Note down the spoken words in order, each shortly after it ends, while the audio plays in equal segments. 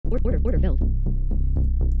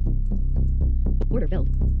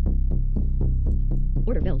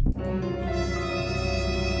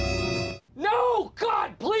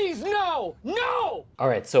All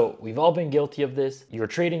right, so we've all been guilty of this. Your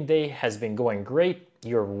trading day has been going great.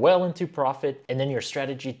 You're well into profit, and then your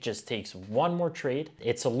strategy just takes one more trade.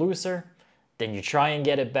 It's a loser. Then you try and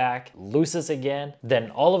get it back, loses again. Then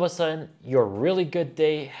all of a sudden, your really good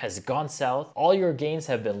day has gone south. All your gains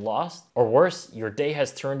have been lost, or worse, your day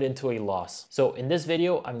has turned into a loss. So in this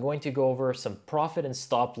video, I'm going to go over some profit and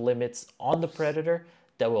stop limits on the Predator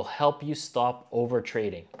that will help you stop over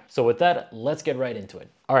trading. So with that, let's get right into it.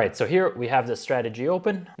 All right, so here we have the strategy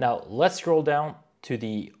open. Now let's scroll down to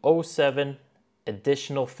the 07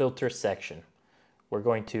 additional filter section. We're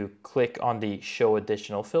going to click on the show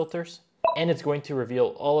additional filters, and it's going to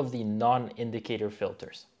reveal all of the non-indicator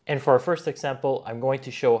filters. And for our first example, I'm going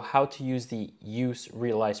to show how to use the use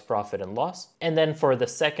realized profit and loss. And then for the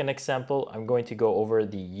second example, I'm going to go over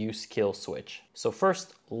the use kill switch. So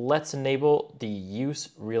first, let's enable the use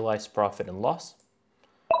realized profit and loss.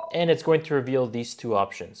 And it's going to reveal these two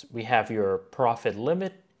options. We have your profit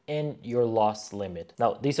limit and your loss limit.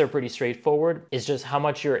 Now, these are pretty straightforward. It's just how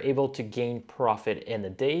much you're able to gain profit in a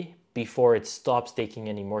day before it stops taking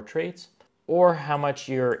any more trades, or how much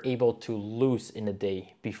you're able to lose in a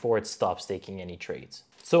day before it stops taking any trades.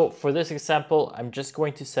 So for this example, I'm just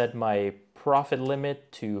going to set my profit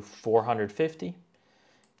limit to 450.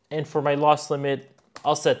 And for my loss limit,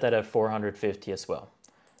 I'll set that at 450 as well.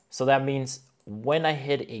 So that means when I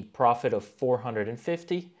hit a profit of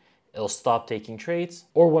 450, it'll stop taking trades.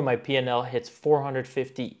 Or when my PNL hits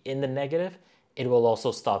 450 in the negative, it will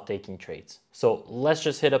also stop taking trades. So let's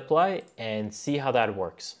just hit apply and see how that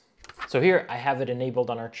works. So here I have it enabled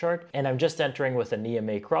on our chart, and I'm just entering with an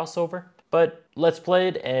EMA crossover, but let's play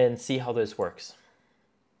it and see how this works.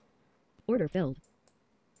 Order filled.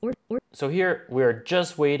 So here we're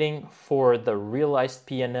just waiting for the realized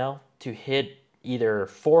PNL to hit either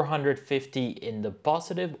 450 in the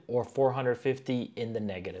positive or 450 in the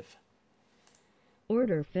negative.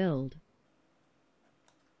 Order filled.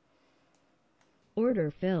 Order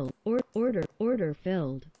filled. Order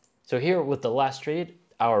filled. So here with the last trade,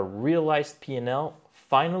 our realized PNL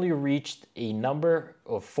finally reached a number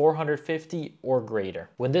of 450 or greater.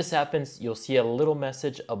 When this happens, you'll see a little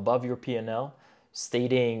message above your PNL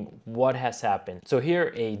stating what has happened. So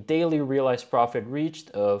here, a daily realized profit reached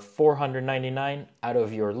of 499 out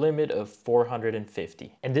of your limit of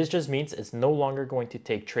 450. And this just means it's no longer going to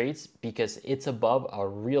take trades because it's above our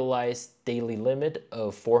realized daily limit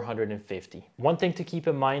of 450. One thing to keep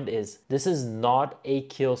in mind is this is not a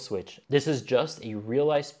kill switch. This is just a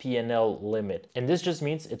realized PNL limit. And this just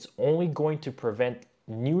means it's only going to prevent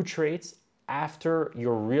new trades after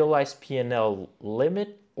your realized PNL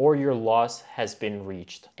limit or your loss has been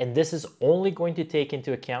reached. And this is only going to take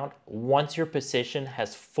into account once your position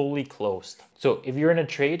has fully closed. So if you're in a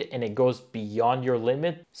trade and it goes beyond your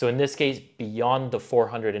limit, so in this case, beyond the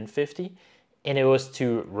 450, and it was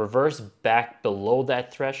to reverse back below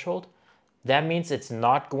that threshold, that means it's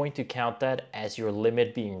not going to count that as your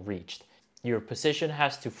limit being reached. Your position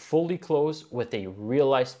has to fully close with a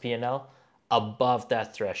realized PNL above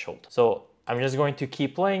that threshold. So I'm just going to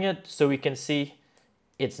keep playing it so we can see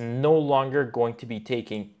it's no longer going to be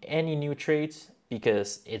taking any new trades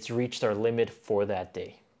because it's reached our limit for that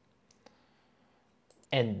day.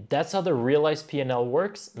 And that's how the realized PNL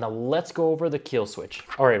works. Now let's go over the kill switch.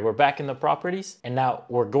 All right, we're back in the properties, and now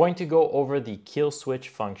we're going to go over the kill switch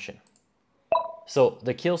function. So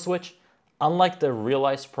the kill switch, unlike the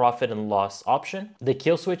realized profit and loss option, the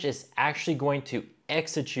kill switch is actually going to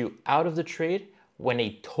exit you out of the trade when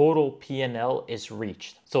a total PNL is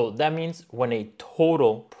reached. So that means when a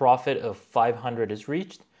total profit of 500 is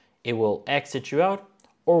reached, it will exit you out,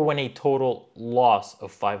 or when a total loss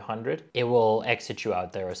of 500, it will exit you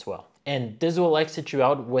out there as well. And this will exit you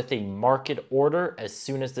out with a market order as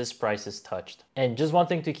soon as this price is touched. And just one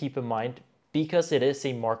thing to keep in mind, because it is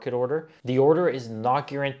a market order, the order is not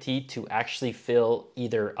guaranteed to actually fill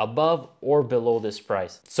either above or below this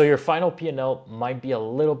price. So your final PNL might be a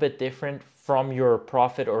little bit different from your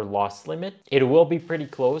profit or loss limit. It will be pretty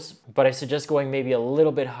close, but I suggest going maybe a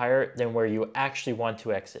little bit higher than where you actually want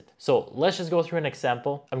to exit. So let's just go through an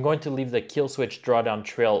example. I'm going to leave the kill switch drawdown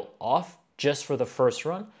trail off just for the first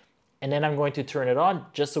run, and then I'm going to turn it on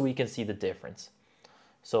just so we can see the difference.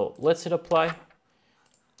 So let's hit apply.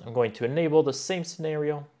 I'm going to enable the same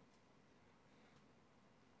scenario,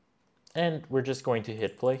 and we're just going to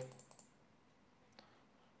hit play.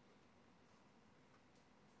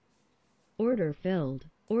 Order filled.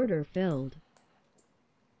 Order filled.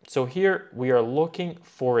 So here we are looking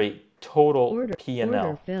for a total PNL.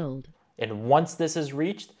 Order filled. And once this is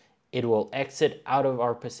reached, it will exit out of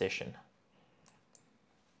our position.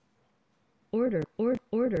 Order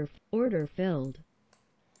filled.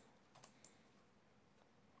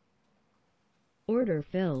 Order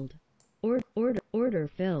filled. Order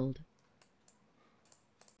filled.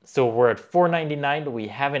 So we're at $4.99. We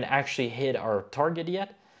haven't actually hit our target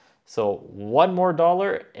yet. So one more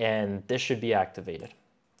dollar and this should be activated.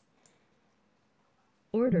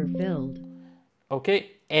 Order filled.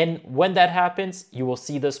 Okay, and when that happens, you will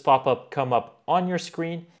see this pop-up come up on your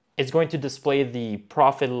screen. It's going to display the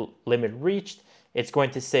profit limit reached. It's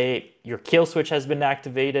going to say your kill switch has been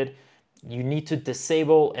activated. You need to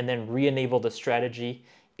disable and then re-enable the strategy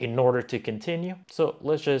in order to continue. So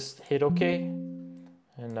let's just hit OK.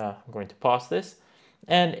 And I'm going to pause this.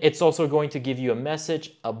 And it's also going to give you a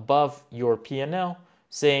message above your PNL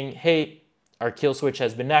saying, hey, our kill switch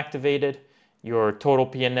has been activated. Your total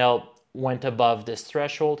PNL went above this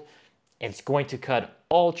threshold. It's going to cut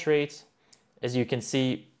all trades. As you can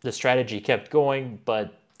see, the strategy kept going,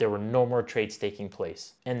 but there were no more trades taking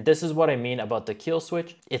place. And this is what I mean about the kill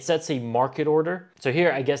switch. It sets a market order. So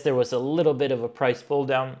here, I guess there was a little bit of a price pull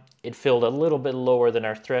down. It filled a little bit lower than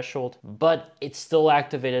our threshold, but it still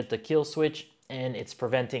activated the kill switch and it's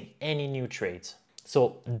preventing any new trades.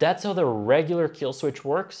 So that's how the regular kill switch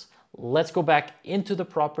works. Let's go back into the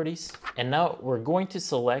properties. And now we're going to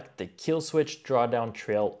select the kill switch drawdown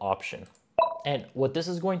trail option. And what this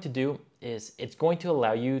is going to do is it's going to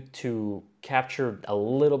allow you to capture a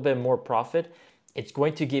little bit more profit. It's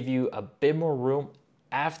going to give you a bit more room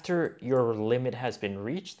after your limit has been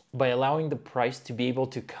reached by allowing the price to be able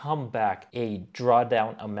to come back a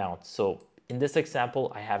drawdown amount. So in this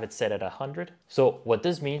example, I have it set at 100. So what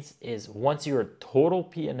this means is once your total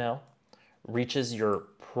PNL reaches your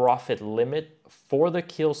profit limit for the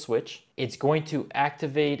kill switch, it's going to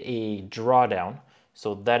activate a drawdown.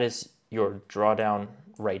 So that is your drawdown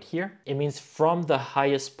right here. It means from the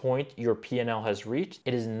highest point your PNL has reached,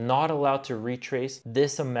 it is not allowed to retrace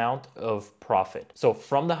this amount of profit. So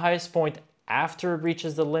from the highest point after it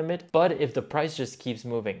reaches the limit, but if the price just keeps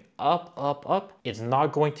moving up, up, up, it's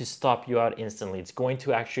not going to stop you out instantly. It's going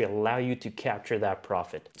to actually allow you to capture that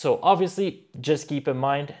profit. So obviously, just keep in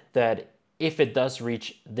mind that if it does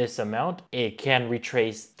reach this amount, it can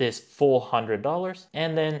retrace this full $100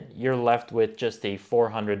 and then you're left with just a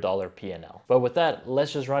 $400 PNL. But with that,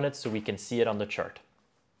 let's just run it so we can see it on the chart.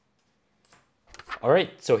 All right,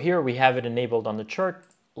 so here we have it enabled on the chart.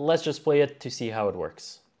 Let's just play it to see how it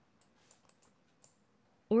works.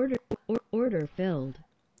 Order filled.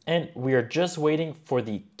 And we are just waiting for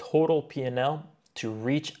the total PNL to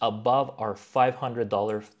reach above our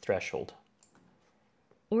 $500 threshold.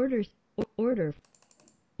 Order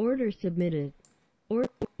submitted.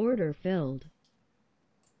 Order filled.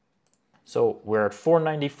 So we're at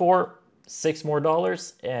 $4.94, $6 more,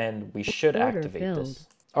 and we should activate this.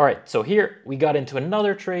 All right, so here we got into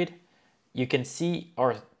another trade. You can see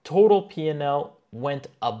our total PNL went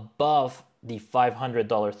above the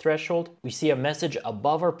 $500 threshold. We see a message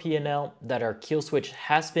above our PNL that our kill switch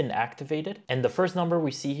has been activated. And the first number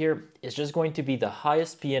we see here is just going to be the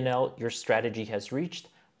highest PNL your strategy has reached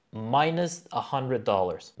minus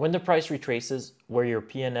 $100. When the price retraces where your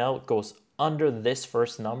PNL goes under this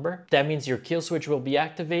first number, that means your kill switch will be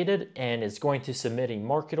activated and it's going to submit a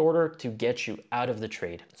market order to get you out of the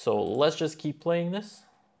trade. So let's just keep playing this.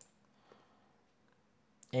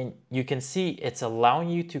 And you can see it's allowing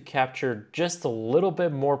you to capture just a little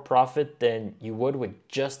bit more profit than you would with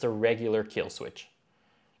just a regular kill switch.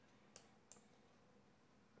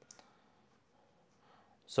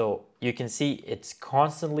 So you can see it's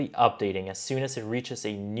constantly updating. As soon as it reaches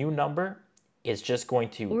a new number, it's just going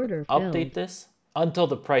to update this until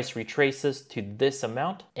the price retraces to this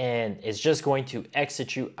amount and it's just going to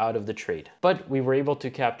exit you out of the trade. But we were able to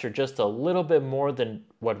capture just a little bit more than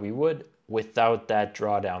what we would without that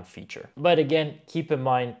drawdown feature. But again, keep in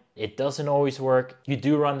mind, it doesn't always work. You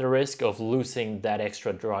do run the risk of losing that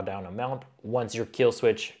extra drawdown amount once your kill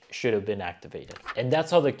switch should have been activated. And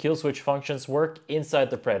that's how the kill switch functions work inside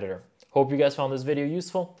the Predator. Hope you guys found this video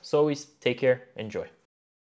useful. As always, take care, enjoy.